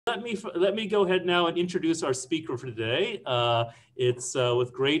let me go ahead now and introduce our speaker for today. It's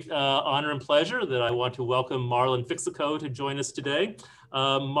with great honor and pleasure that I want to welcome Marlon Fixico to join us today.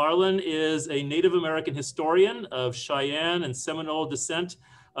 Marlon is a Native American historian of Cheyenne and Seminole descent.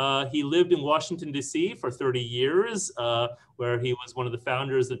 He lived in Washington, D.C. for 30 years, where he was one of the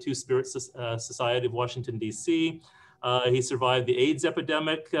founders of the Two-Spirit Society of Washington, D.C. He survived the AIDS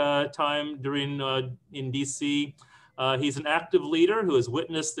epidemic time in D.C. He's an active leader who has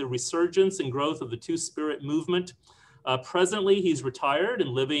witnessed the resurgence and growth of the Two-Spirit movement. Presently, he's retired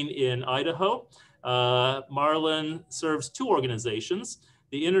and living in Idaho. Marlon serves two organizations,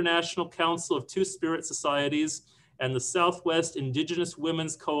 the International Council of Two-Spirit Societies and the Southwest Indigenous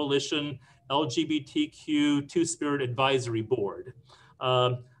Women's Coalition LGBTQ Two-Spirit Advisory Board.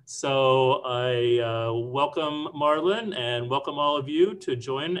 So I welcome Marlon and welcome all of you to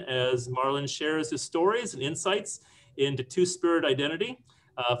join as Marlon shares his stories and insights into Two-Spirit identity,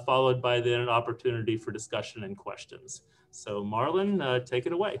 followed by then an opportunity for discussion and questions. So Marlon, take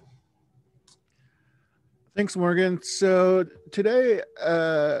it away. Thanks, Morgan. So today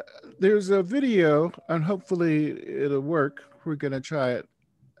there's a video, and hopefully it'll work. We're going to try it.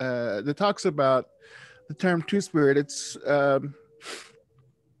 That talks about the term Two-Spirit. It's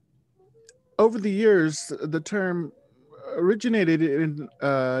over the years, the term originated in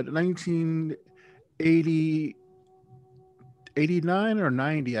 1980. 89 or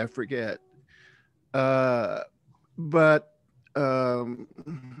 90, I forget. But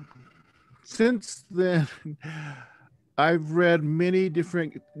since then, I've read many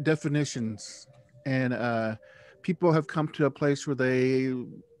different definitions, and people have come to a place where they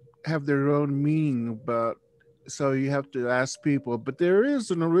have their own meaning about, so you have to ask people, but there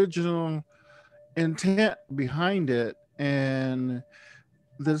is an original intent behind it, and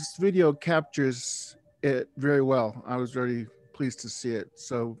this video captures it very well. I was very pleased to see it.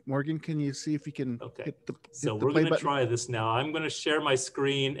 So Morgan, can you see if you can hit the So hit we're going to button? try this now. I'm going to share my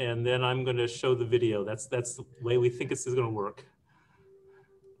screen and then I'm going to show the video. That's the way we think this is going to work.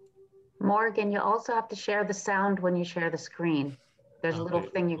 Morgan, you also have to share the sound when you share the screen. There's a little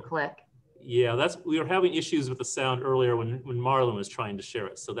thing you click. Yeah, we were having issues with the sound earlier when Marlon was trying to share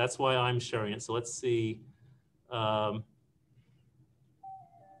it. So that's why I'm sharing it. So let's see.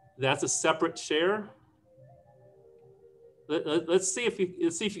 That's a separate share. Let's see if you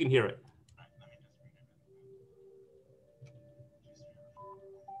can hear it.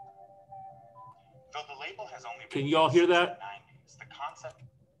 Though the label has only Can you all hear that? The concept.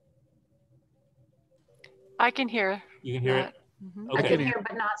 I can hear. You can hear it? Mm-hmm. Okay. I can hear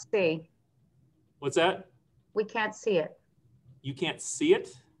but not see. What's that? We can't see it. You can't see it?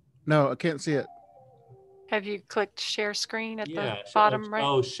 No, I can't see it. Have you clicked share screen at the bottom right?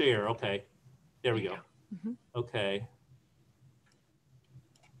 Oh, share. Okay. There we go. Mm-hmm. Okay.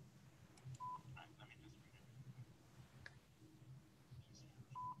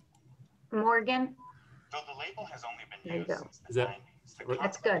 Morgan? Though the label has only been used since the 90s, the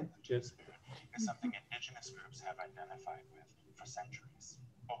That's good. Two-Spirit is something indigenous groups have identified with for centuries.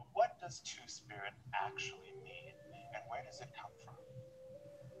 But what does Two-Spirit actually mean, and where does it come from?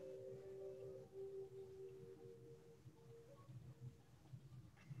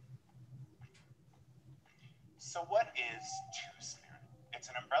 So what is Two-Spirit?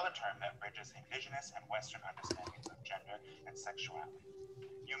 It's an umbrella term that bridges indigenous and Western understandings of gender and sexuality.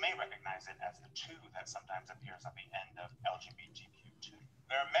 You may recognize it as the two that sometimes appears at the end of LGBTQ2.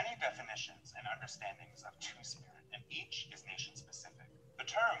 There are many definitions and understandings of Two-Spirit, and each is nation-specific. The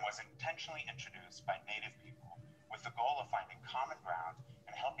term was intentionally introduced by Native people with the goal of finding common ground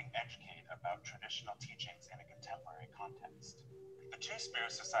and helping educate about traditional teachings in a contemporary context. The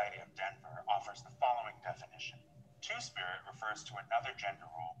Two-Spirit Society of Denver offers the following definition. Two-Spirit refers to another gender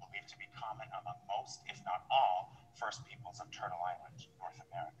role believed to be common among most, if not all, First Peoples of Turtle Island, North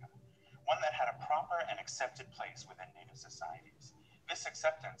America, one that had a proper and accepted place within Native societies. This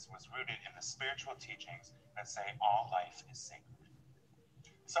acceptance was rooted in the spiritual teachings that say all life is sacred.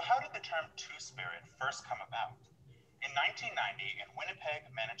 So how did the term Two-Spirit first come about? In 1990, in Winnipeg,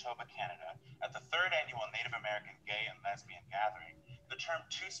 Manitoba, Canada, at the 3rd annual Native American Gay and Lesbian Gathering, the term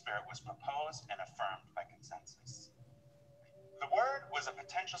Two-Spirit was proposed and affirmed by consensus. The word was a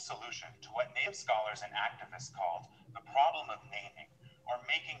potential solution to what Native scholars and activists called the problem of naming, or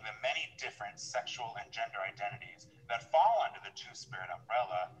making the many different sexual and gender identities that fall under the Two-Spirit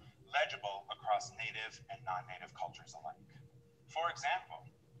umbrella legible across Native and non-Native cultures alike. For example,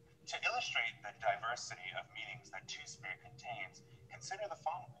 to illustrate the diversity of meanings that Two-Spirit contains, consider the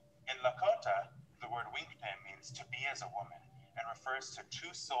following. In Lakota, the word Winkte means to be as a woman and refers to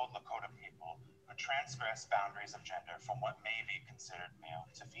two-souled Lakota people who who transgress boundaries of gender from what may be considered male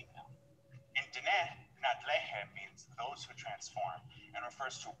to female. In Diné, Nadlehe means those who transform and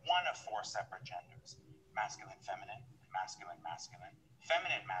refers to one of four separate genders: masculine, feminine, masculine, masculine,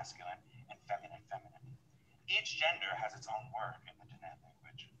 feminine, masculine, and feminine, feminine. Each gender has its own word in the Diné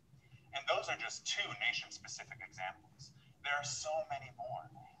language. And those are just two nation-specific examples. There are so many more.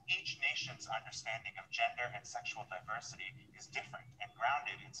 Each nation's understanding of gender and sexual diversity is different and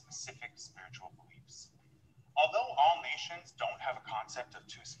grounded in specific spiritual beliefs. Although all nations don't have a concept of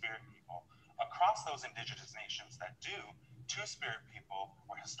two-spirit people, across those indigenous nations that do, two-spirit people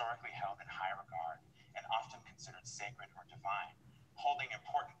were historically held in high regard and often considered sacred or divine, holding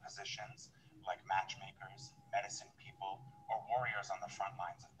important positions like matchmakers, medicine people, or warriors on the front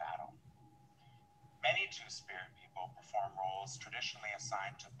lines of battle. Many two-spirit people perform roles traditionally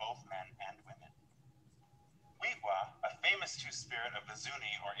assigned to both men and women. Wigwa, a famous two-spirit of the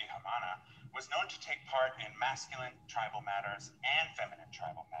Zuni or Ihamana, was known to take part in masculine tribal matters and feminine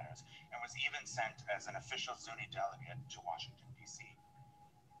tribal matters, and was even sent as an official Zuni delegate to Washington, D.C.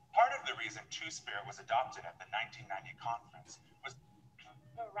 Part of the reason two-spirit was adopted at the 1990 conference was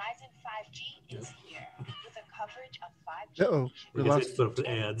Verizon 5G is here with a coverage of 5G. Uh-oh, we Because lost. they put up the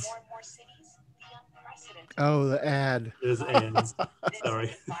ads. More and more cities, the unprecedented. Oh, the ad. There's ads. This Sorry.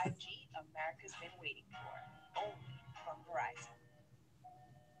 is the 5G America's been waiting for, only from Verizon.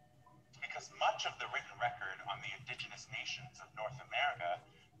 because much of the written record on the indigenous nations of North America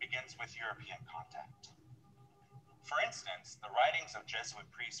begins with European contact. For instance, the writings of Jesuit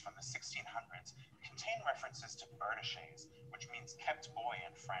priests from the 1600s contain references to bertiches, which means kept boy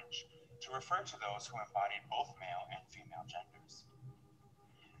in French, to refer to those who embodied both male and female genders.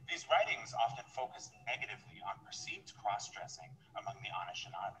 These writings often focus negatively on perceived cross-dressing among the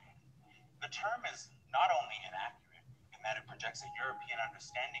Anishinaabe. The term is not only inaccurate in that it projects a European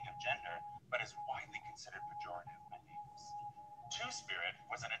understanding of gender, but is widely considered pejorative by natives. Two-spirit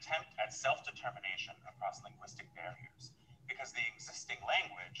was an attempt at self-determination across linguistic barriers, because the existing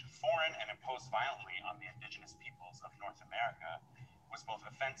language, foreign and imposed violently on the indigenous peoples of North America, was both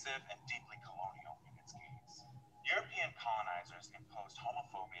offensive and deeply colonial in its gaze. European colonizers imposed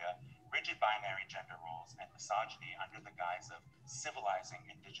homophobia, rigid binary gender roles, and misogyny under the guise of civilizing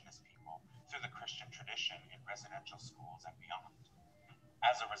indigenous people through the Christian tradition in residential schools and beyond.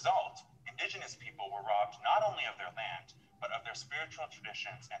 As a result, indigenous people were robbed not only of their land, but of their spiritual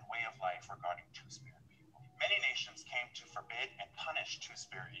traditions and way of life regarding two-spirit people. Many nations came to forbid and punish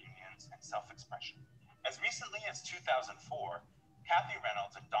two-spirit unions and self-expression. As recently as 2004, Kathy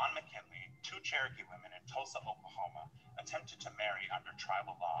Reynolds and Dawn McKinley, two Cherokee women in Tulsa, Oklahoma, attempted to marry under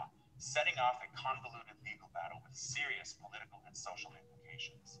tribal law, setting off a convoluted legal battle with serious political and social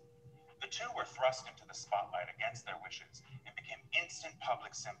implications. The two were thrust into the spotlight against their wishes and became instant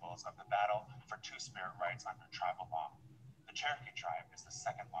public symbols of the battle for two-spirit rights under tribal law. The Cherokee tribe is the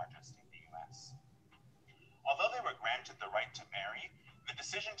second largest in the U.S. Although they were granted the right to marry, the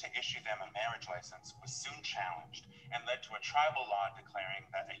decision to issue them a marriage license was soon challenged and led to a tribal law declaring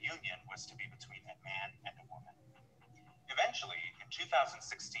that a union was to be between a man and a woman. Eventually, in 2016,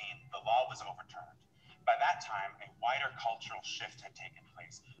 the law was overturned. By that time, a wider cultural shift had taken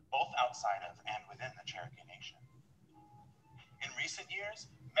place, both outside of and within the Cherokee Nation. In recent years,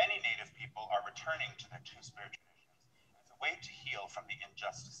 many Native people are returning to their two-spirit traditions as a way to heal from the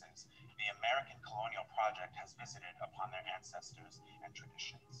injustices the American colonial project has visited upon their ancestors and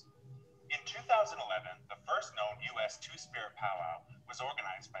traditions. In 2011, the first known U.S. two-spirit powwow was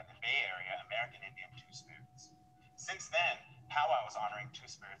organized by the Bay Area American Indian Two-Spirits. Since then, powwows honoring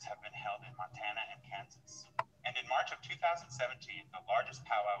two-spirits have been held in Montana and Kansas. And in March of 2017, the largest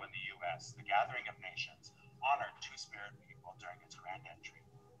powwow in the U.S., the Gathering of Nations, honored two-spirit people during its grand entry.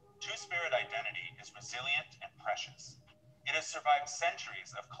 Two-spirit identity is resilient and precious. It has survived centuries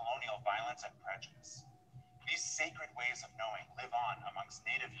of colonial violence and prejudice. These sacred ways of knowing live on amongst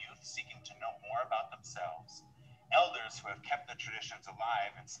Native youth seeking to know more about themselves, elders who have kept the traditions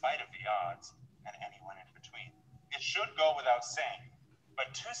alive in spite of the odds, and anyone in between. It should go without saying,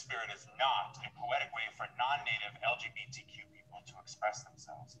 but two-spirit is not a poetic way for non-Native LGBTQ people to express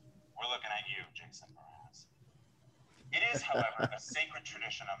themselves. We're looking at you, Jason Mraz. It is, however, a sacred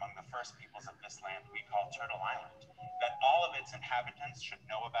tradition among the first peoples of this land we call Turtle Island that all of its inhabitants should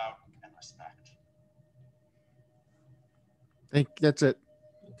know about and respect. That's it.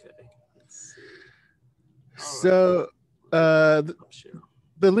 Okay. Let's see. So the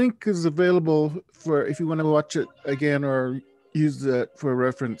link is available for if you want to watch it again or use it for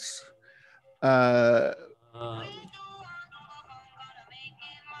reference. Close.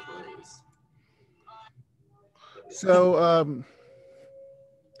 So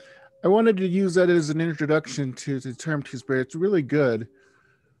I wanted to use that as an introduction to the term Two-Spirit. It's really good.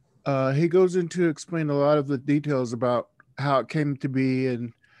 He goes into explain a lot of the details about how it came to be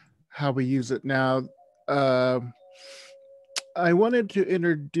and how we use it now. I wanted to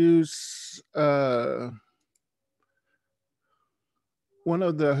introduce one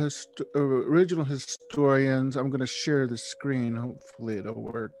of the original historians. I'm going to share the screen. Hopefully it'll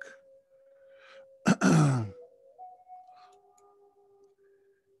work.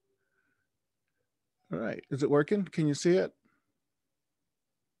 All right. Is it working? Can you see it?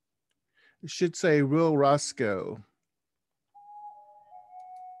 It should say Will Roscoe.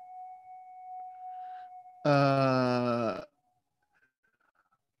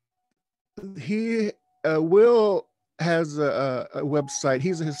 Will has a website.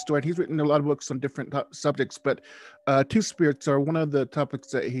 He's a historian. He's written a lot of books on different subjects, but Two Spirits are one of the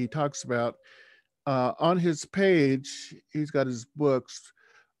topics that he talks about. On his page, he's got his books.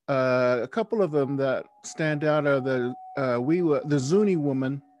 A couple of them that stand out are the Wiwa, the Zuni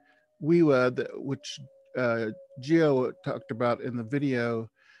woman, Wiwa, which Gio talked about in the video.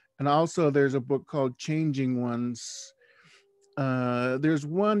 And also there's a book called Changing Ones. There's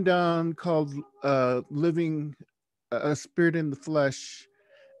one down called Living a Spirit in the Flesh.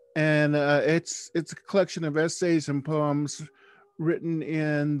 And it's a collection of essays and poems written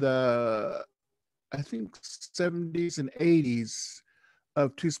in the, I think, 70s and 80s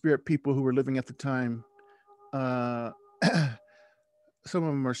of Two-Spirit people who were living at the time. Some of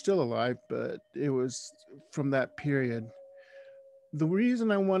them are still alive, but it was from that period. The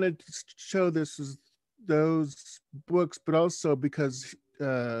reason I wanted to show this is those books, but also because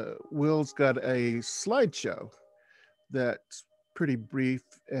Will's got a slideshow that's pretty brief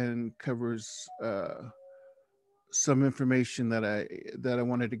and covers some information that I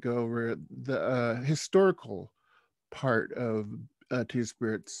wanted to go over. The historical part of Two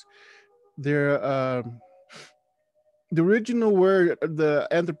Spirits. The original word the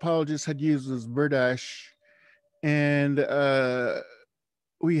anthropologists had used was Berdache, and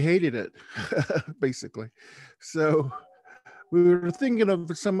we hated it, basically. So we were thinking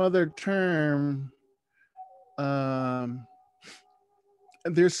of some other term.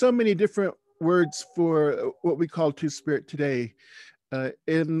 There's so many different words for what we call Two-Spirit today.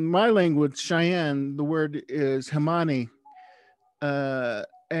 In my language, Cheyenne, the word is Himani.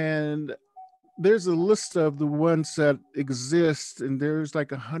 And there's a list of the ones that exist, and there's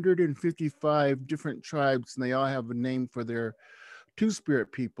like 155 different tribes, and they all have a name for their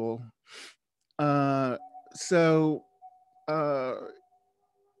Two-Spirit people. So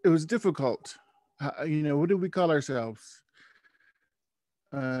it was difficult. What do we call ourselves?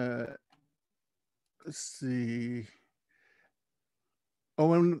 Let's see.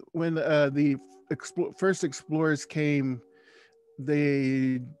 Oh, when the first explorers came,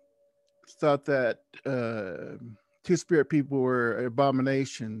 they thought that Two-Spirit people were an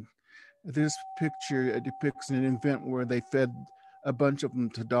abomination. This picture depicts an event where they fed a bunch of them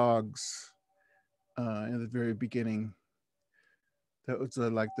to dogs in the very beginning. That was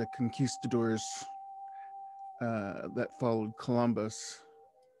like the conquistadors that followed Columbus.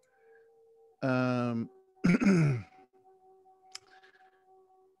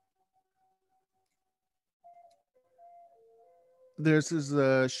 There's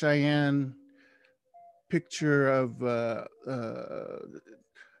this Cheyenne picture of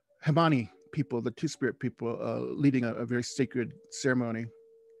Himani people, the Two-Spirit people, leading a very sacred ceremony.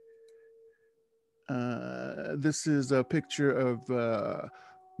 This is a picture of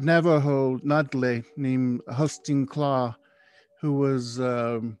Navajo Nadle named Hosting Claw, who was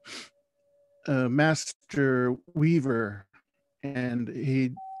a master weaver, and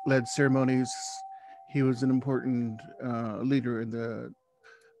he led ceremonies. He was an important leader in the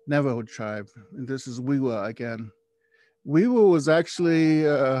Navajo tribe. And this is Wiwa again. Wiwa was actually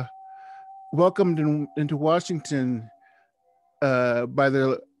welcomed into Washington by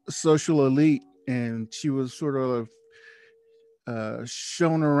the social elite, and she was sort of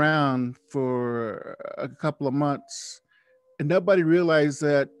shown around for a couple of months, and nobody realized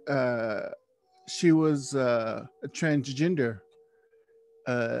that she was a transgender.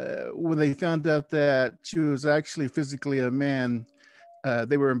 When they found out that she was actually physically a man,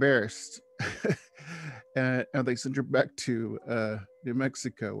 they were embarrassed. And they sent her back to New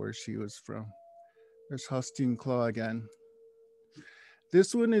Mexico, where she was from. There's Hostine Claw again.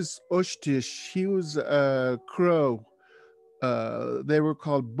 This one is Oshtish. He was a crow. They were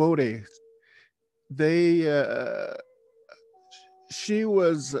called Bode. She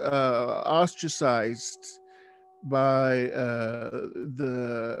was ostracized by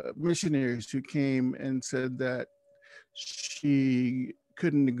the missionaries who came and said that she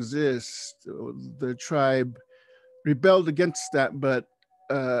couldn't exist. The tribe rebelled against that, but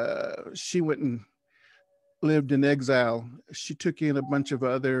she went and lived in exile. She took in a bunch of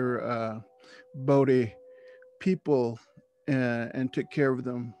other Bodhi people and took care of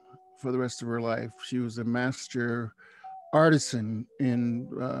them for the rest of her life. She was a master artisan in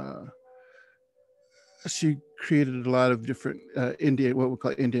she created a lot of different Indian, what we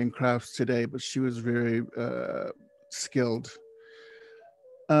call Indian crafts today, but she was very skilled.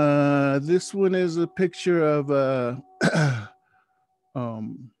 This one is a picture of a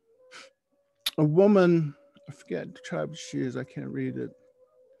woman. I forget the tribe she is. I can't read it,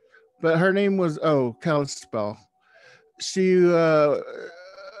 but her name was Kalispel. She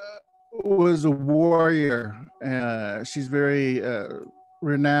was a warrior. She's very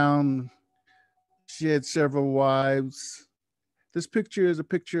renowned. She had several wives. This picture is a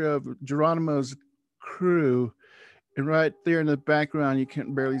picture of Geronimo's crew. And right there in the background, you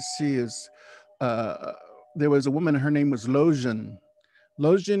can barely see is there was a woman, her name was Lojan.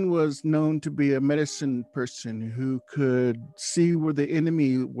 Lojan was known to be a medicine person who could see where the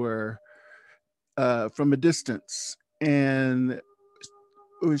enemy were from a distance. And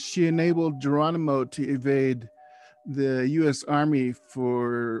she enabled Geronimo to evade the US Army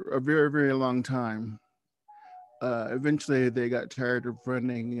for a very, very long time. Eventually they got tired of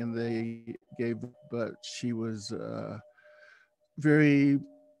running and they gave up, but she was very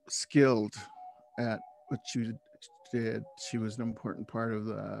skilled at what she did. She was an important part of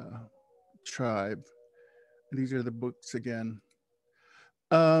the tribe. These are the books again.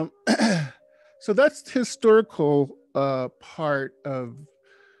 So that's the historical part of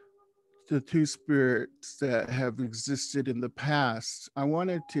the two spirits that have existed in the past. I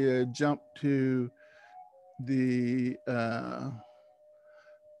wanted to jump to the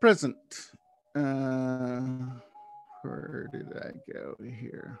present. Where did I go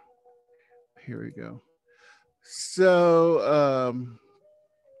here? Here we go. So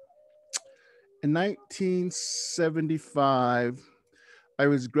in 1975, I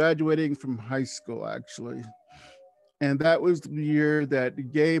was graduating from high school, actually. And that was the year that the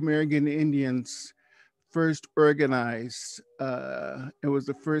gay American Indians first organized. It was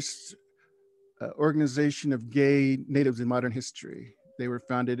the first organization of gay natives in modern history. They were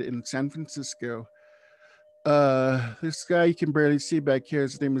founded in San Francisco. This guy you can barely see back here,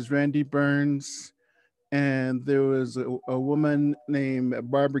 his name is Randy Burns. And there was a woman named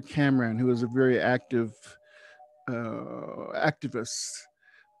Barbara Cameron, who was a very active activist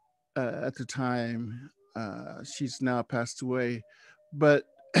at the time. She's now passed away, but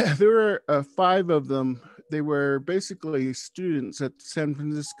there were 5 of them. They were basically students at San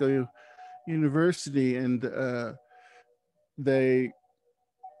Francisco University, and this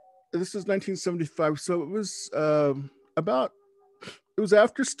was 1975, so it was it was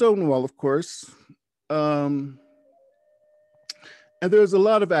after Stonewall, of course. And there was a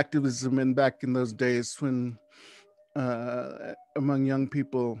lot of activism back in those days when among young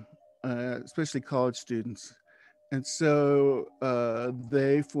people, especially college students. And so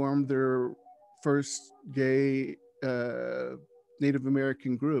they formed their first gay Native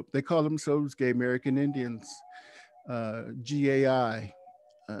American group. They call themselves Gay American Indians, GAI.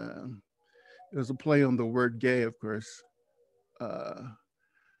 It was a play on the word gay, of course.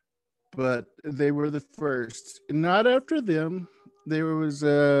 But they were the first. Not after them, there was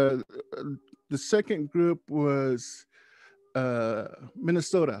the second group was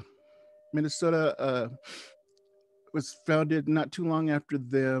Minnesota. Minnesota was founded not too long after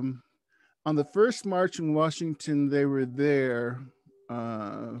them. On the first march in Washington, they were there.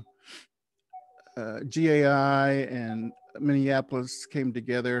 GAI and Minneapolis came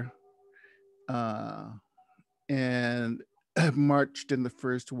together and marched in the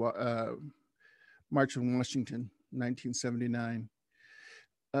first March in Washington, 1979.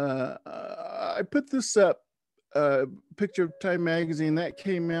 I put this up, picture of Time magazine that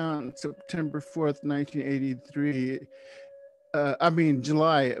came out on September 4th, 1983.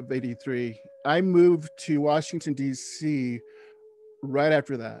 July of 83. I moved to Washington, D.C. right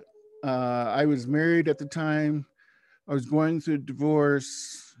after that. I was married at the time. I was going through a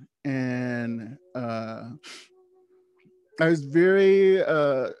divorce, and I was very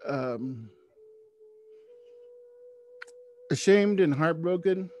ashamed and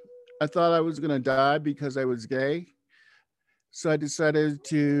heartbroken. I thought I was going to die because I was gay. So I decided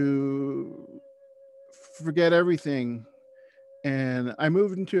to forget everything. And I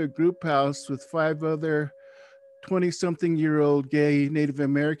moved into a group house with 5 other 20-something-year-old gay Native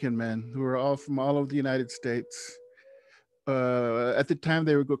American men who were all from all over the United States. At the time,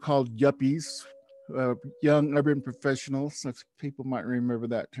 they were called yuppies, young urban professionals, if people might remember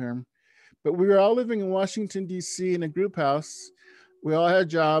that term. But we were all living in Washington, D.C. in a group house. We all had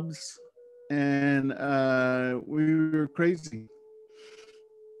jobs, and we were crazy.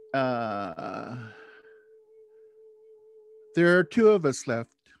 There are two of us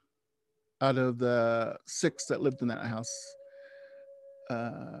left out of the 6 that lived in that house.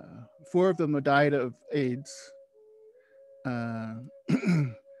 4 of them died of AIDS.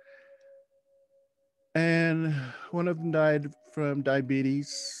 And one of them died from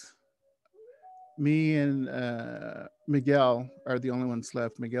diabetes. Me and Miguel are the only ones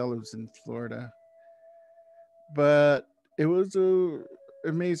left. Miguel lives in Florida. But it was an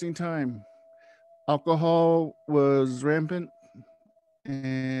amazing time. Alcohol was rampant,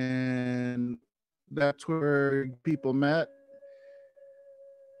 and that's where people met.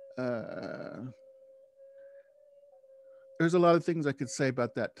 There's a lot of things I could say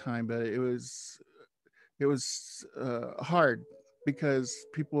about that time, but it was hard because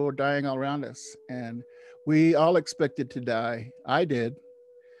people were dying all around us, and we all expected to die. I did.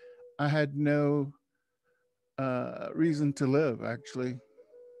 I had no reason to live, actually.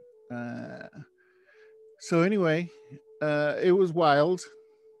 So anyway, it was wild,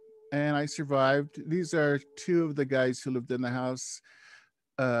 and I survived. These are 2 of the guys who lived in the house,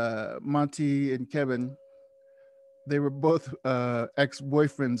 Monty and Kevin. They were both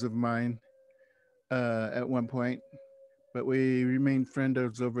ex-boyfriends of mine at one point, but we remained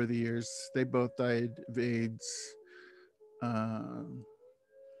friends over the years. They both died of AIDS. I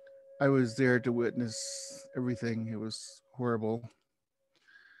was there to witness everything. It was horrible.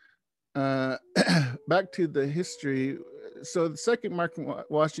 Back to the history. So the second March in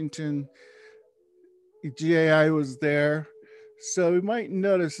Washington, GAI was there. So we might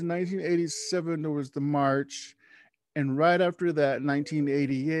notice in 1987, there was the march. And right after that,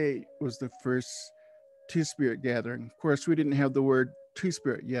 1988 was the first Two-Spirit gathering. Of course, we didn't have the word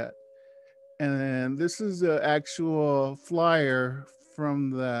Two-Spirit yet. And this is an actual flyer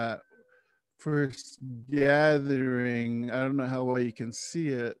from the first gathering. I don't know how well you can see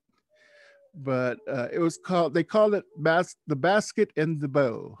it, but it was called, they called it the basket and the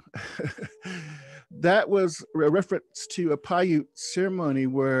bow. That was a reference to a Paiute ceremony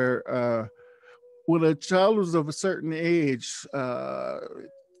where when a child was of a certain age,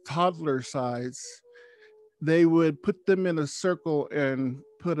 toddler size, they would put them in a circle and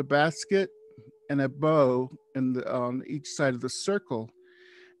put a basket and a bow on each side of the circle.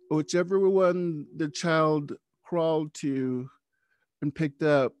 Whichever one the child crawled to and picked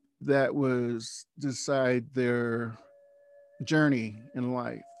up, that was decide their journey in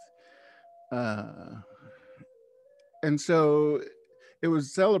life. And so it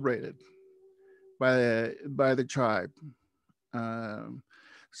was celebrated by the tribe.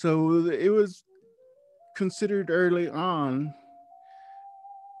 So it was considered early on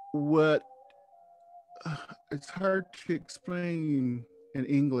what it's hard to explain in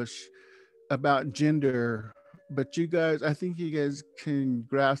English about gender, but you guys, I think you guys can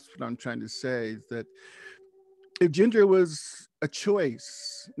grasp what I'm trying to say, is that if gender was a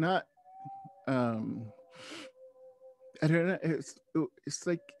choice, not I don't know, it's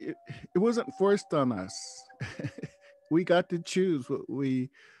like it wasn't forced on us. We got to choose what we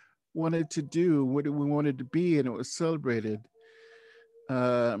wanted to do, what we wanted to be, and it was celebrated.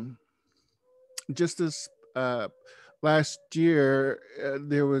 Just this last year,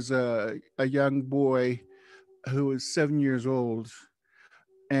 there was a young boy who was 7 years old,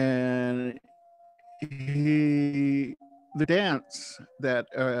 and the dance that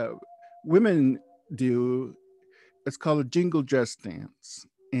women do, it's called a jingle dress dance,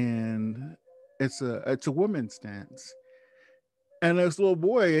 and it's a woman's dance. And this little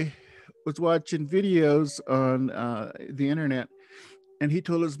boy was watching videos on the internet, and he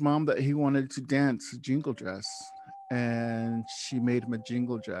told his mom that he wanted to dance a jingle dress, and she made him a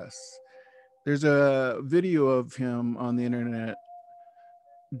jingle dress. There's a video of him on the internet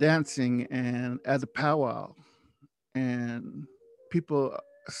dancing and at the powwow, and people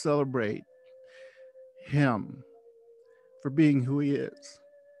celebrate him for being who he is.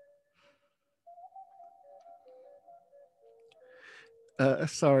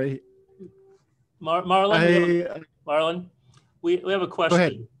 Sorry. Marlon, we have a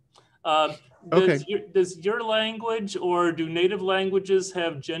question. Does your language or do native languages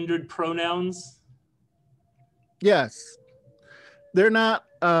have gendered pronouns? Yes. They're not,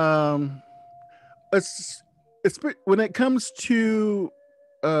 it's when it comes to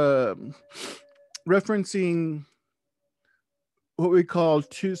referencing what we call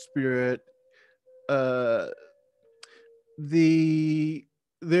Two-Spirit, the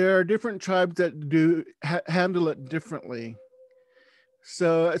there are different tribes that do handle it differently.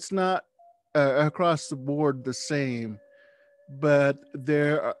 So it's not across the board the same, but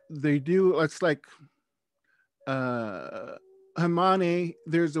they do. It's like Hamani.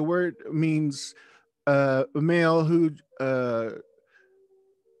 There's a word means a male who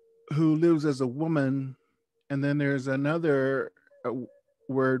lives as a woman, and then there's another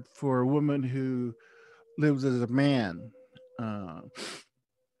word for a woman who lives as a man.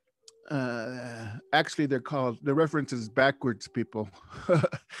 Actually, the reference is backwards, people.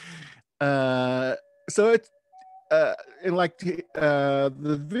 So it's and like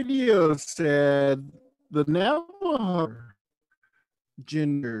the video said, the Navajo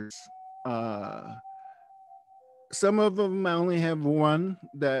genders. Some of them only have one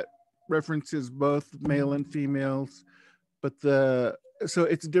that references both male and females, but so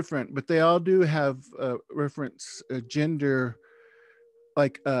it's different. But they all do have reference gender,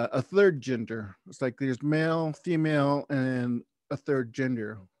 like a third gender. It's like there's male, female, and a third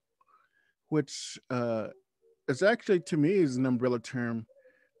gender, which is actually, to me, is an umbrella term,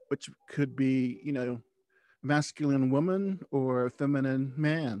 which could be, masculine woman or feminine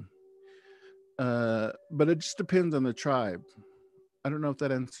man. But it just depends on the tribe. I don't know if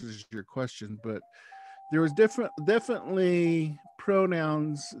that answers your question, but there was definitely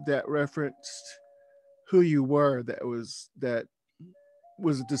pronouns that referenced who you were that was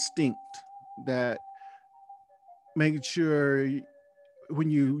distinct, that made sure when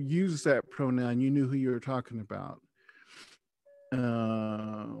you use that pronoun, you knew who you were talking about.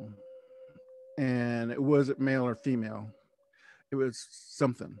 And it wasn't male or female. It was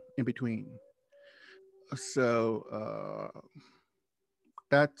something in between. So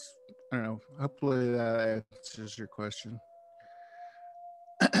that's, I don't know, hopefully that answers your question.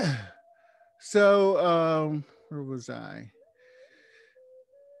 So where was I?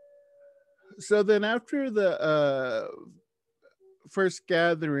 So then after the first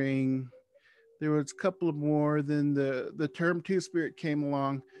gathering, there was a couple of more. Then the term Two-Spirit came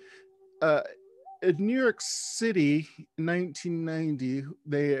along. In New York City in 1990,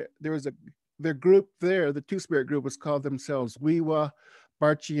 there was their group there, the Two-Spirit group, was called themselves Wiwa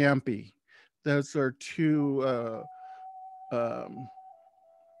Barchiampi. Those are two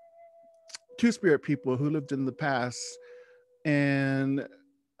Two-Spirit people who lived in the past. And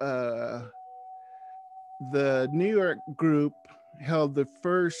the New York group held the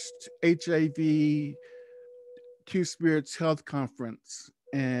first HIV Two-Spirits Health Conference,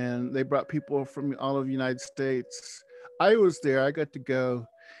 and they brought people from all of the United States. I was there, I got to go,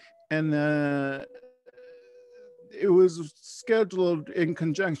 and it was scheduled in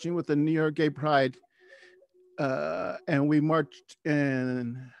conjunction with the New York Gay Pride, and we marched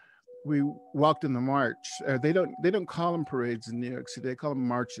and we walked in the march. They don't call them parades in New York City, they call them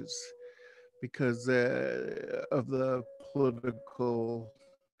marches, because of the political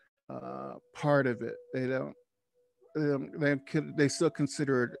part of it. They still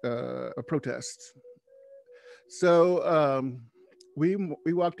consider it a protest. So we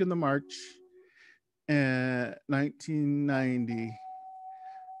walked in the march in 1990.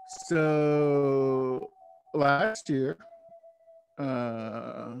 So last year,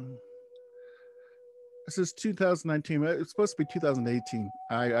 this is 2019. It's supposed to be 2018.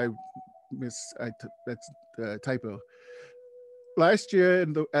 That's a typo. Last year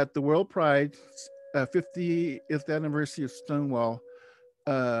at the World Pride 50th anniversary of Stonewall,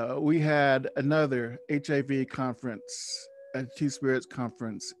 we had another HIV conference, a Two-Spirits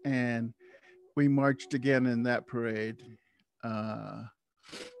conference, and we marched again in that parade.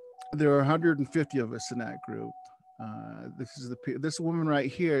 There were 150 of us in that group. This woman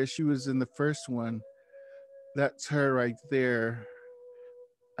right here. She was in the first one. That's her right there.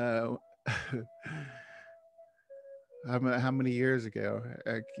 How many years ago?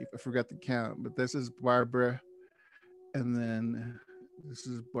 I forgot the count, but this is Barbara, and then this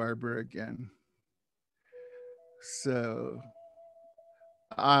is Barbara again. So,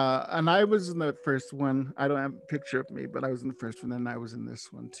 and I was in the first one. I don't have a picture of me, but I was in the first one, and I was in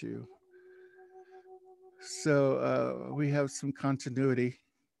this one too. So we have some continuity.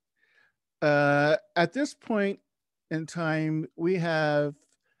 At this point in time, we have,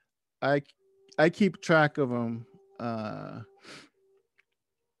 I keep track of them.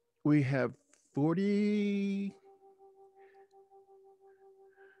 We have 48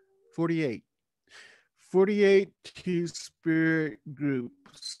 Two-Spirit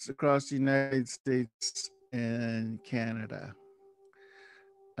groups across the United States and Canada.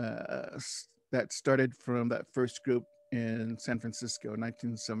 That started from that first group in San Francisco in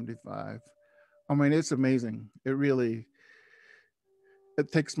 1975. I mean, it's amazing. It really,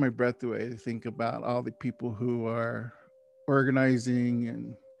 it takes my breath away to think about all the people who are organizing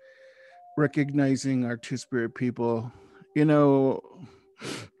and recognizing our Two-Spirit people. You know,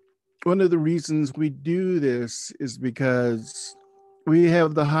 one of the reasons we do this is because we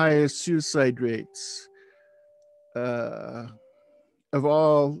have the highest suicide rates uh, of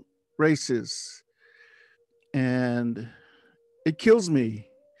all races. And it kills me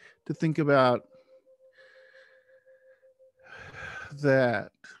to think about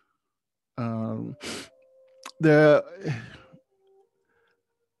that. Um, the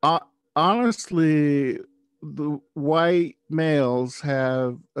uh, Honestly, the white males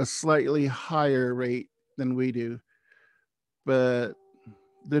have a slightly higher rate than we do, but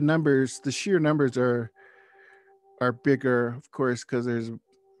the sheer numbers are bigger, of course, because there's a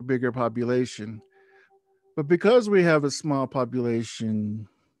bigger population. But because we have a small population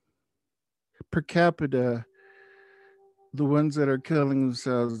per capita, the ones that are killing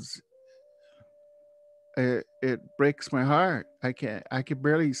themselves, it breaks my heart. I can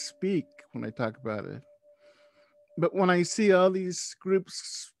barely speak when I talk about it. But when I see all these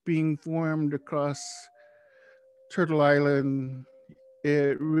groups being formed across Turtle Island,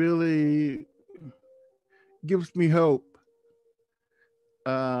 it really gives me hope,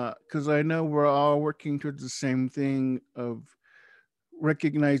 because I know we're all working towards the same thing of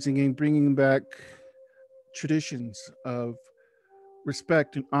recognizing and bringing back traditions of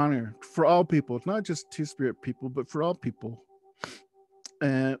respect and honor for all people, not just Two-Spirit people, but for all people,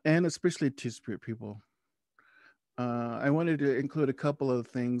 and especially Two-Spirit people. I wanted to include a couple of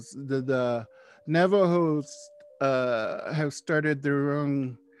things. The Navajos have started their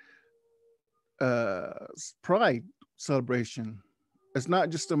own pride celebration. It's not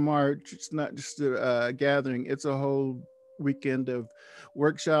just a march. It's not just a gathering. It's a whole weekend of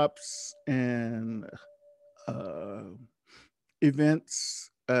workshops and uh,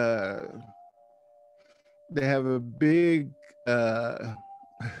 events. They have a big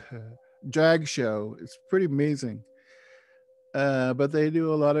drag show. It's pretty amazing. But they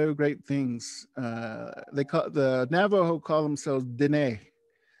do a lot of great things. They call the Navajo call themselves Dene,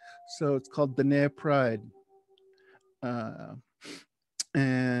 so it's called Dene Pride. Uh,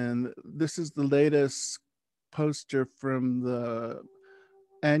 and this is the latest poster from the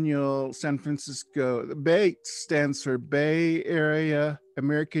annual San Francisco. The Bay stands for Bay Area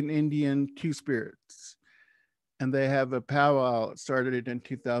American Indian Two Spirits, and they have a powwow. It started in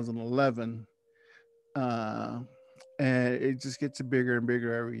 2011, and it just gets bigger and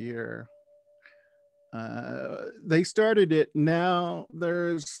bigger every year. They started it. Now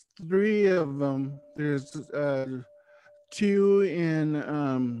there's three of them. There's two in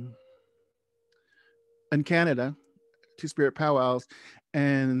Canada, Two Spirit powwows,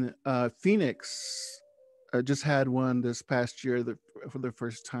 and Phoenix just had one this past year for the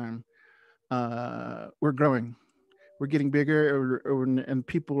first time. We're growing. We're getting bigger, and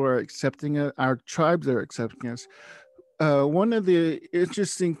people are accepting it. Our tribes are accepting us. One of the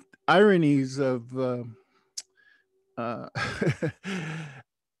interesting ironies of uh,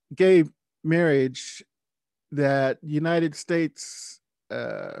 gay marriage that United States,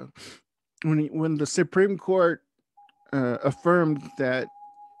 uh, when the Supreme Court affirmed that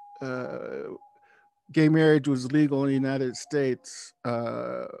gay marriage was legal in the United States,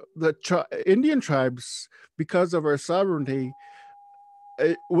 the Indian tribes, because of our sovereignty,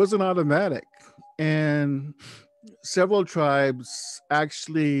 it wasn't automatic, and several tribes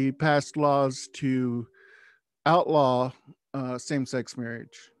actually passed laws to outlaw same-sex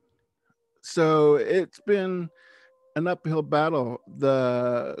marriage. So it's been an uphill battle.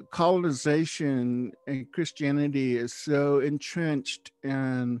 The colonization and Christianity is so entrenched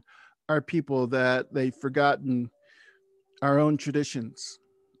in our people that they've forgotten our own traditions.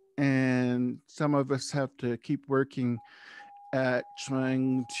 And some of us have to keep working at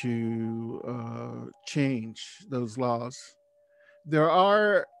trying to change those laws. There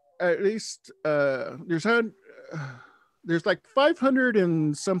are at least there's like 500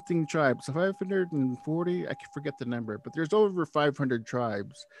 and something tribes, 540, I can forget the number, but there's over 500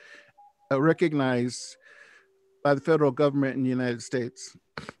 tribes recognized by the federal government in the United States.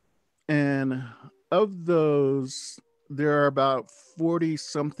 And of those, there are about 40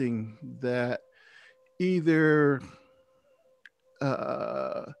 something that either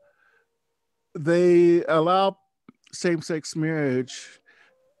they allow same-sex marriage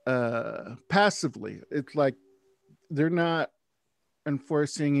passively. It's like they're not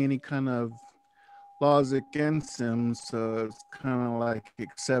enforcing any kind of laws against them, so it's kind of like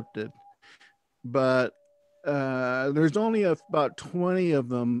accepted. But there's only about 20 of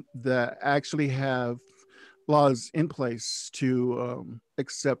them that actually have laws in place to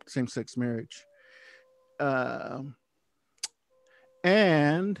accept same-sex marriage.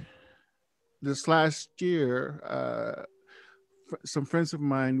 And this last year, some friends of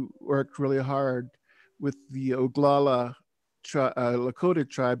mine worked really hard with the Oglala Lakota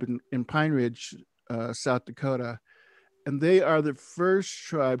tribe in Pine Ridge, South Dakota. And they are the first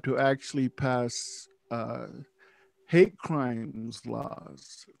tribe to actually pass hate crimes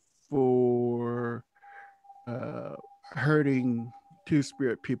laws for hurting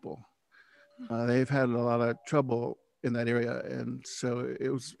Two-Spirit people. They've had a lot of trouble in that area, and so it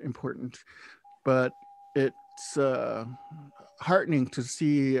was important. But it's heartening to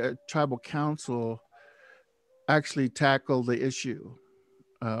see a tribal council actually tackle the issue.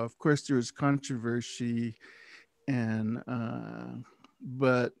 Of course, there was controversy, and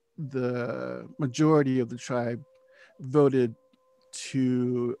but the majority of the tribe voted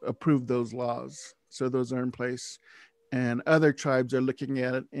to approve those laws. So those are in place, and other tribes are looking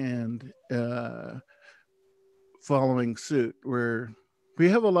at it and following suit. We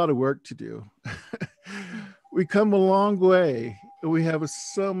have a lot of work to do. We come a long way. We have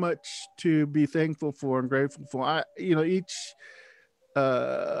so much to be thankful for and grateful for.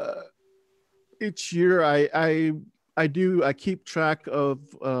 Each year I keep track of.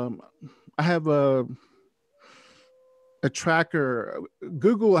 I have a tracker.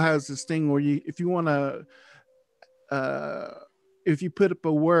 Google has this thing where if you want to, if you put up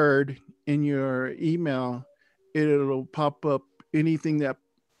a word in your email, it'll pop up anything that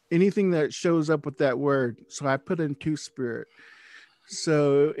shows up with that word. So I put in Two-Spirit.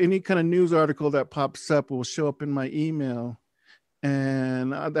 So any kind of news article that pops up will show up in my email,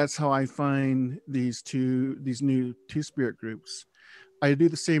 and that's how I find these new Two-Spirit groups. I do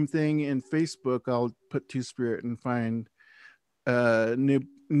the same thing in Facebook. I'll put Two-Spirit and find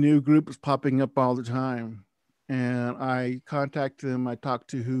new groups popping up all the time, and I contact them. I talk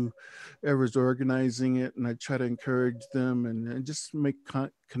to whoever's organizing it, and I try to encourage them and just make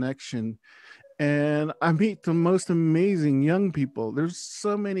connection. And I meet the most amazing young people. There's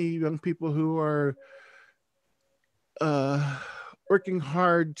so many young people who are working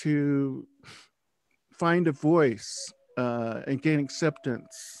hard to find a voice and gain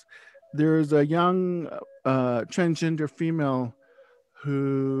acceptance. There's a young transgender female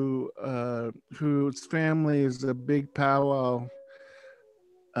whose family is a big powwow.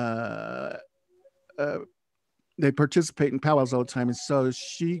 They participate in powwows all the time, and so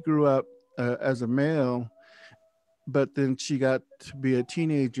she grew up as a male, but then she got to be a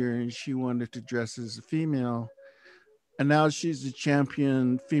teenager and she wanted to dress as a female, and now she's a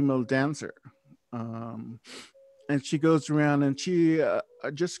champion female dancer. And she goes around, and she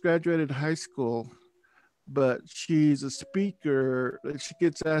just graduated high school, but she's a speaker. She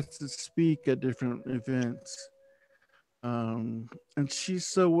gets asked to speak at different events. And she's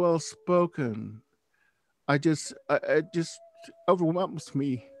so well spoken. It just overwhelms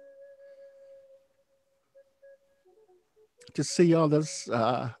me to see all this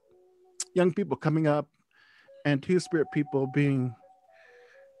young people coming up and Two-Spirit people being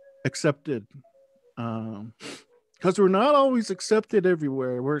accepted. Because we're not always accepted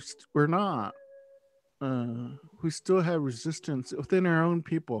everywhere. We're not. We still have resistance within our own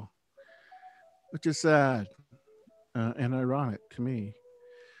people, which is sad and ironic to me.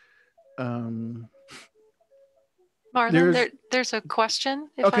 Marlon, there's a question,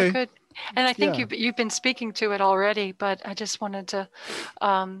 if I could. And I think Yeah. you've been speaking to it already, but I just wanted to,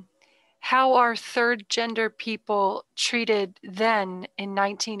 how are third gender people treated then in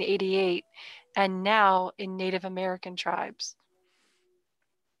 1988 and now in Native American tribes?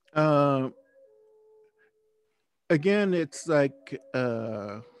 Again, it's like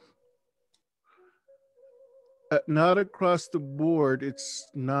not across the board. It's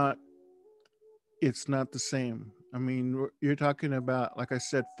not the same. I mean, you're talking about, like I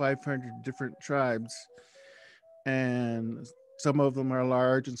said, 500 different tribes, and some of them are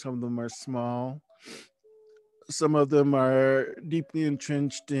large and some of them are small. Some of them are deeply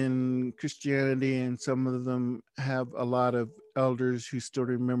entrenched in Christianity, and some of them have a lot of elders who still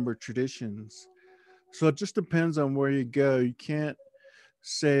remember traditions. So it just depends on where you go. You can't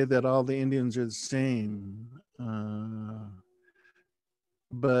say that all the Indians are the same.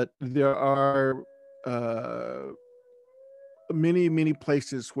 But there are many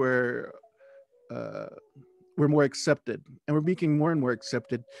places where we're more accepted, and we're becoming more and more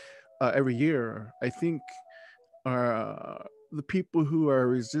accepted every year. I think the people who are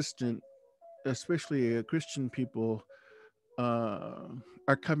resistant, especially Christian people,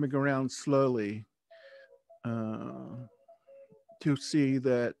 are coming around slowly to see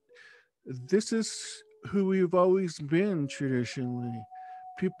that this is who we've always been traditionally,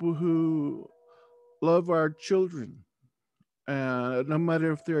 people who love our children, no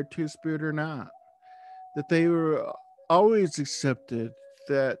matter if they're two-spirit or not, that they were always accepted,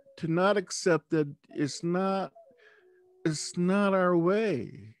 that to not accept it is not, it's not our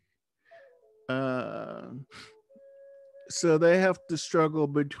way. Uh, so they have to struggle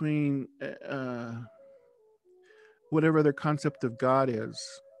between whatever their concept of God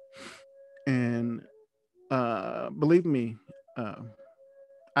is. And believe me, uh,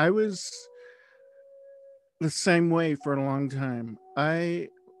 I was the same way for a long time. I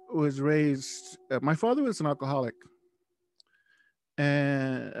was raised, my father was an alcoholic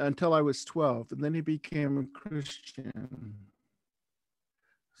and until I was 12, and then he became a Christian.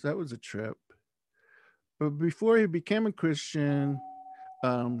 So that was a trip. But before he became a Christian,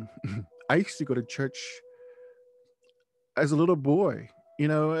 um, I used to go to church as a little boy. You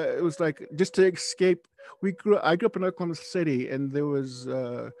know, it was like just to escape. I grew up in Oklahoma City, and there was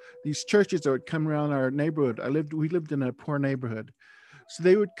these churches that would come around our neighborhood. We lived in a poor neighborhood, so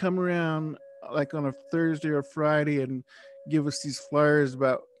they would come around like on a Thursday or Friday and give us these flyers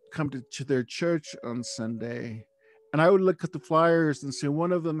about come to their church on Sunday. And I would look at the flyers and see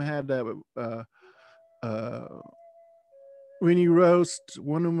one of them had uh, Winnie roast.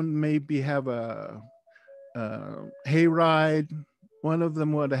 One of them maybe have a hayride. One of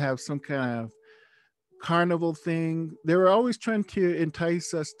them would have some kind of carnival thing. They were always trying to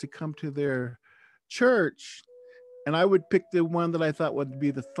entice us to come to their church. And I would pick the one that I thought would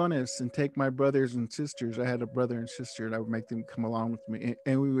be the funnest and take my brothers and sisters. I had a brother and sister, and I would make them come along with me,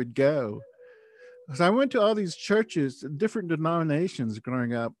 and we would go. So I went to all these churches, different denominations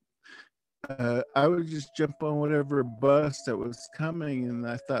growing up. I would just jump on whatever bus that was coming, and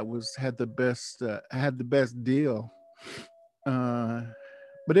I thought had the best deal.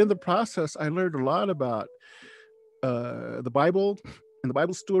 But in the process, I learned a lot about the Bible and the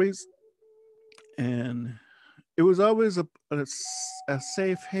Bible stories, and it was always a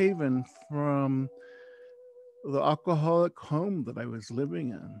safe haven from the alcoholic home that I was living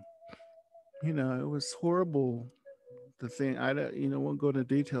in. You know, it was horrible. The thing won't go into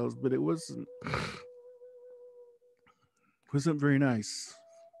details, but it wasn't very nice.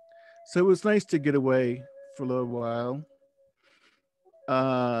 So it was nice to get away for a little while.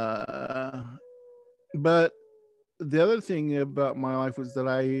 But the other thing about my life was that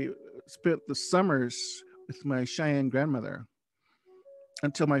I spent the summers with my Cheyenne grandmother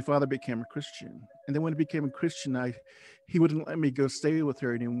until my father became a Christian. And then when he became a Christian, he wouldn't let me go stay with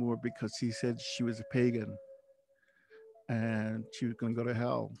her anymore because he said she was a pagan and she was going to go to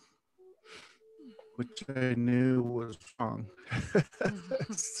hell, which I knew was wrong.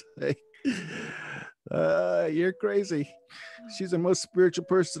 Like, you're crazy. She's the most spiritual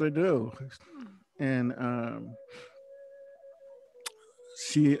person I know. And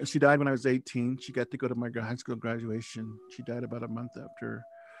she died when I was 18. She got to go to my high school graduation. She died about a month after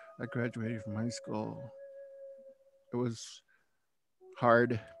I graduated from high school. It was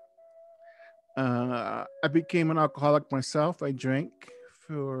hard. I became an alcoholic myself. I drank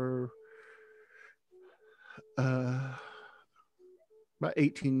for about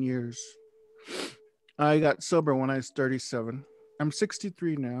 18 years. I got sober when I was 37. I'm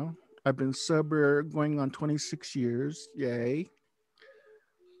 63 now. I've been sober going on 26 years. Yay.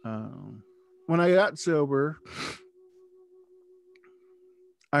 When I got sober,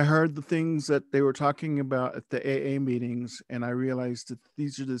 I heard the things that they were talking about at the AA meetings, and I realized that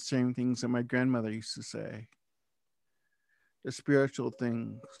these are the same things that my grandmother used to say. The spiritual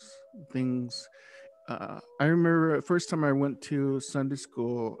things. I remember the first time I went to Sunday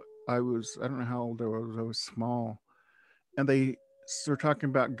school, I don't know how old I was small, and they were talking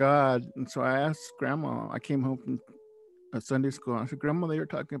about God. And so I asked Grandma, I came home from Sunday school, and I said, Grandma, they were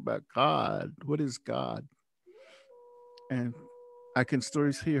talking about God. What is God? And I can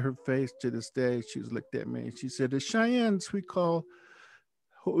still see her face to this day. She was looked at me and she said, the Cheyennes,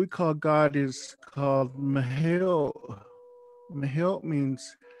 what we call God is called Mahil. Mahil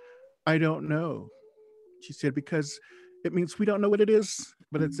means I don't know. She said, because it means we don't know what it is,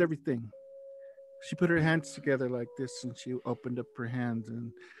 but it's everything. She put her hands together like this and she opened up her hands.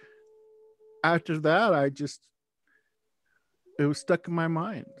 And after that, it was stuck in my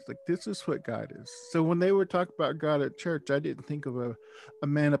mind. It's like, this is what God is. So when they were talking about God at church, I didn't think of a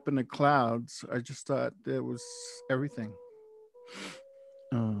man up in the clouds. I just thought it was everything.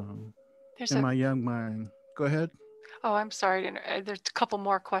 In my young mind. Go ahead. Oh, I'm sorry. There's a couple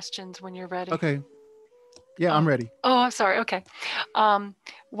more questions when you're ready. Okay. Yeah, I'm ready. Oh, I'm sorry. Okay.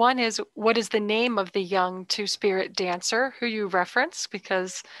 One is, what is the name of the young two-spirit dancer who you reference?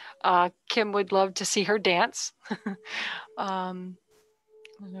 Because Kim would love to see her dance. I don't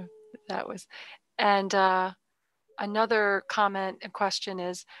know if that was, and another comment and question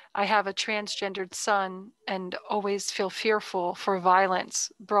is, I have a transgendered son and always feel fearful for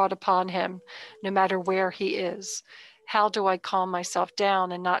violence brought upon him, no matter where he is. How do I calm myself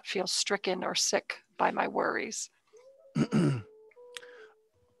down and not feel stricken or sick by my worries?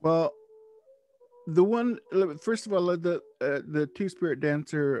 Well, the one, first of all, the two-spirit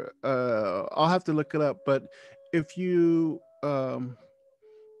dancer, I'll have to look it up, but if you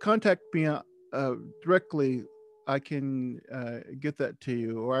contact me directly, I can get that to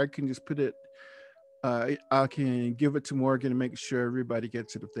you, or I can just put it, I can give it to Morgan and make sure everybody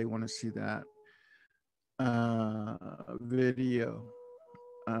gets it if they want to see that video.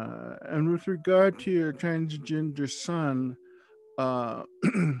 And with regard to your transgender son, I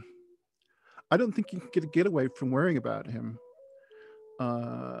don't think you can get a getaway from worrying about him.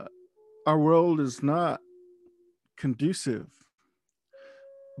 Our world is not conducive,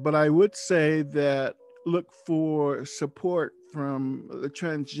 but I would say that look for support from the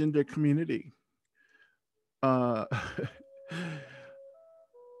transgender community.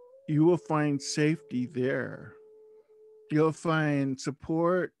 You will find safety there. You'll find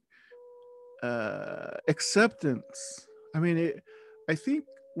support, acceptance. I mean, I think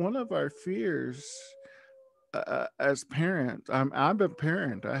one of our fears as parents, I'm a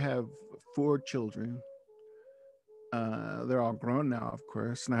parent. I have 4 children. They're all grown now, of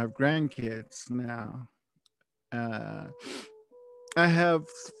course, and I have grandkids now. I have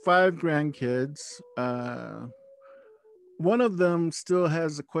 5 grandkids. One of them still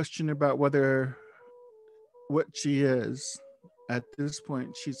has a question about what she is. At this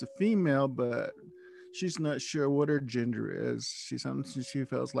point, she's a female, but she's not sure what her gender is. Sometimes she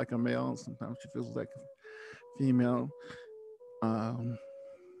feels like a male, sometimes she feels like a female.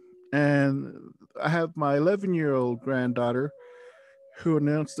 And I have my 11-year-old granddaughter who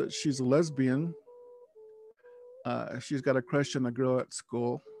announced that she's a lesbian. She's got a crush on a girl at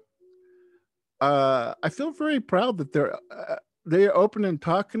school. I feel very proud that they're open and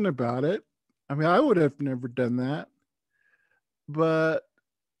talking about it. I mean, I would have never done that, but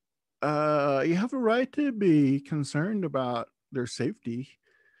you have a right to be concerned about their safety.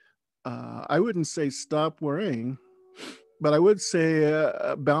 I wouldn't say stop worrying, but I would say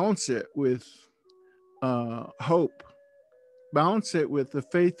balance it with hope. Balance it with the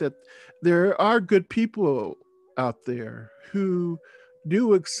faith that there are good people out there who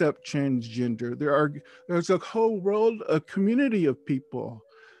do accept transgender. There's a whole world, a community of people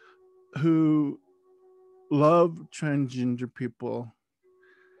who love transgender people.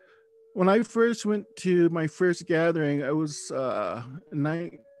 When I first went to my first gathering, it was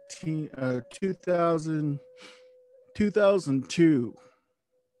 2002.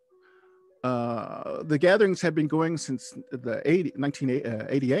 The gatherings had been going since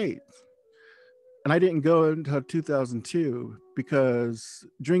 1988. And I didn't go until 2002 because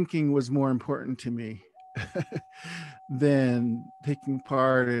drinking was more important to me than taking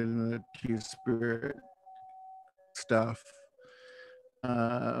part in the two-spirit stuff.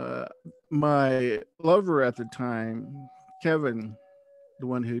 My lover at the time, Kevin, the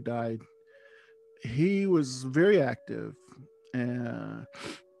one who died, he was very active. And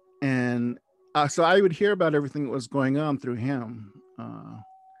so I would hear about everything that was going on through him.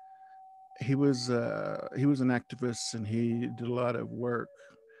 He was an activist and he did a lot of work,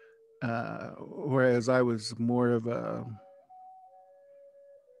 whereas I was more of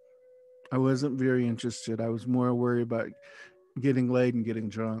I wasn't very interested. I was more worried about getting laid and getting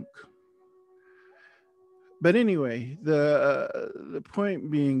drunk. But anyway, the point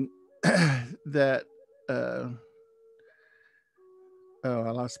being that oh,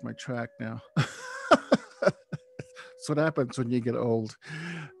 I lost my track now. That's what happens when you get old.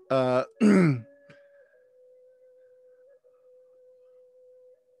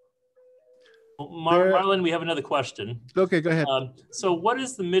 Marlon, we have another question. Okay, go ahead. So what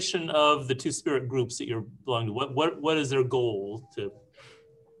is the mission of the two-spirit groups that you're belonging to? What is their goal to?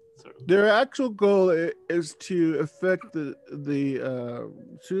 Their actual goal is to affect the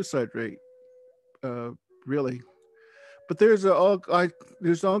suicide rate, really. But there's all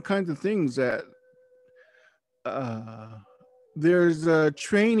kinds of things that there's a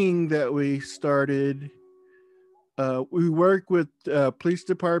training that we started. We work with police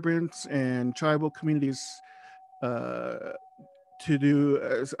departments and tribal communities to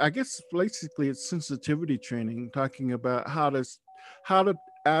do, I guess, basically it's sensitivity training, talking about how to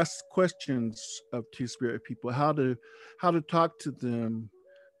ask questions of Two-Spirit people, how to talk to them,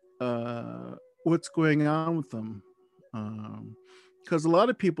 what's going on with them. Because a lot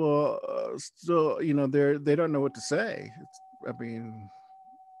of people still, you know, they don't know what to say. I mean,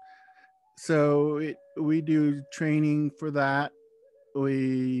 so we do training for that.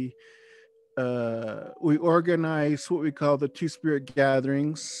 We organize what we call the Two-Spirit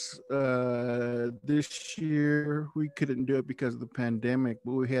gatherings. This year we couldn't do it because of the pandemic,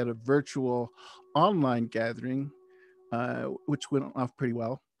 but we had a virtual online gathering, which went off pretty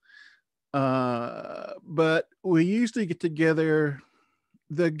well. But we usually get together.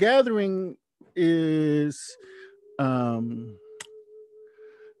 The gathering is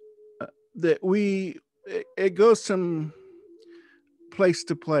that it goes from place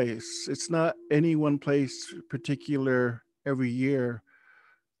to place. It's not any one place particular every year.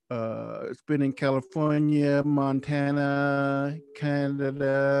 It's been in California, Montana,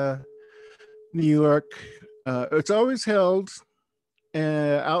 Canada, New York. It's always held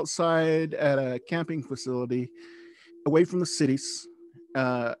outside at a camping facility away from the cities,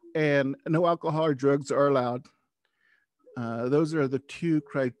 and no alcohol or drugs are allowed. Those are the two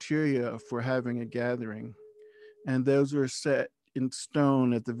criteria for having a gathering, and those are set in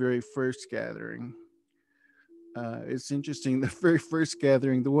stone at the very first gathering. It's interesting, the very first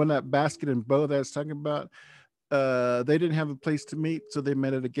gathering, the one at Basket and Bow that I was talking about, they didn't have a place to meet, so they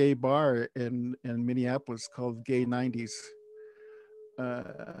met at a gay bar in Minneapolis called Gay 90s.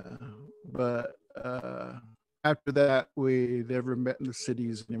 But after that, we never met in the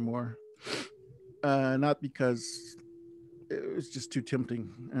cities anymore. Not because it was just too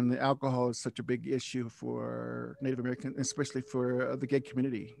tempting, and the alcohol is such a big issue for Native American, especially for the gay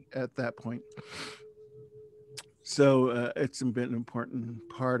community at that point. So it's been an important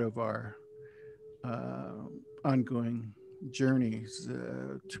part of our ongoing journeys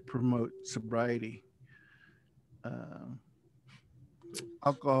to promote sobriety.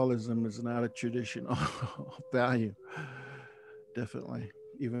 Alcoholism is not a traditional value, definitely.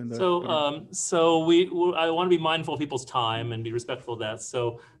 Even though so I want to be mindful of people's time and be respectful of that.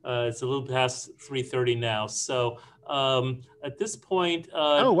 So it's a little past 3:30 now. So at this point,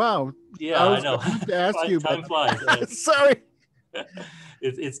 oh wow, yeah, I know. I to ask you, time flies. Sorry.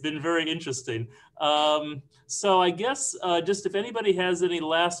 It's been very interesting. So I guess just if anybody has any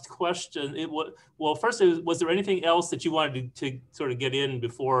last question, well, first, was there anything else that you wanted to sort of get in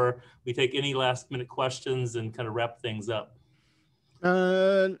before we take any last minute questions and kind of wrap things up?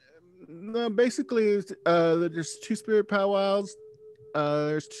 No, basically, there's Two-Spirit powwows.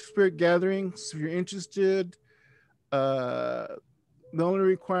 There's Two-Spirit gatherings. If you're interested, the only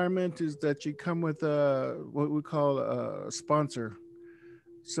requirement is that you come with what we call a sponsor,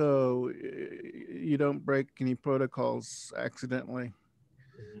 so you don't break any protocols accidentally.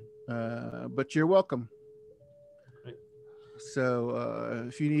 But you're welcome. Right. So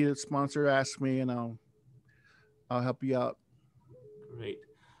if you need a sponsor, ask me, and I'll help you out. Great.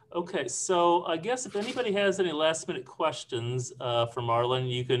 Okay, so I guess if anybody has any last minute questions for Marlon,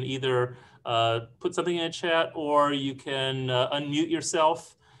 you can either put something in a chat or you can unmute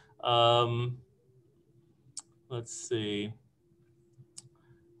yourself. Let's see.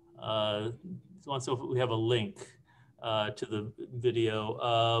 So we have a link to the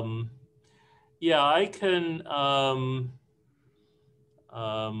video. Yeah, I can.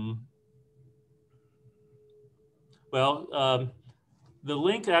 The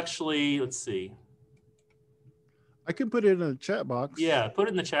link actually, let's see. I can put it in the chat box. Yeah, put it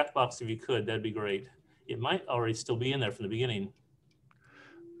in the chat box if you could. That'd be great. It might already still be in there from the beginning.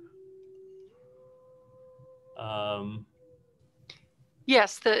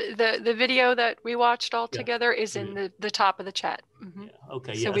 Yes, the video that we watched all together is in the top of the chat. Yeah,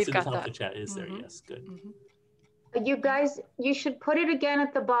 okay, so yeah, we've it's got in the top that. of the chat. Is there? Yes, good. You guys, you should put it again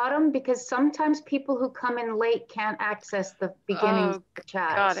at the bottom, because sometimes people who come in late can't access the beginnings of the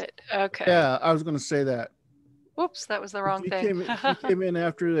chat. Got it. Okay. Yeah, I was going to say that. Whoops, that was the wrong thing. If you came in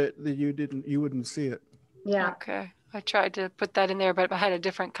after that, you wouldn't see it. Yeah. Okay. I tried to put that in there, but I had a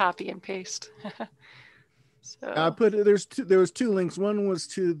different copy and paste. So I put there was two links. One was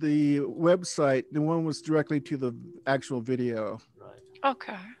to the website, and one was directly to the actual video. Right.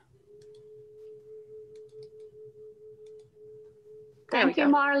 Okay. Thank you,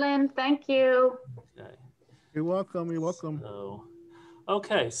 Marlon. Thank you. Okay. You're welcome. You're welcome. So,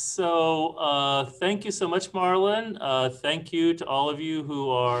 okay, so thank you so much, Marlon. Thank you to all of you who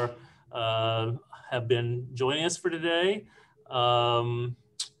are have been joining us for today.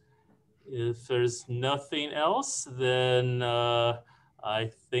 If there's nothing else, then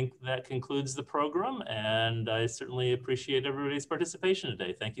I think that concludes the program, and I certainly appreciate everybody's participation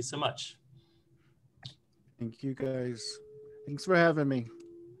today. Thank you so much. Thank you, guys. Thanks for having me.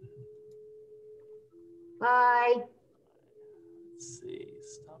 Bye. Let's see.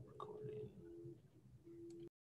 Stop.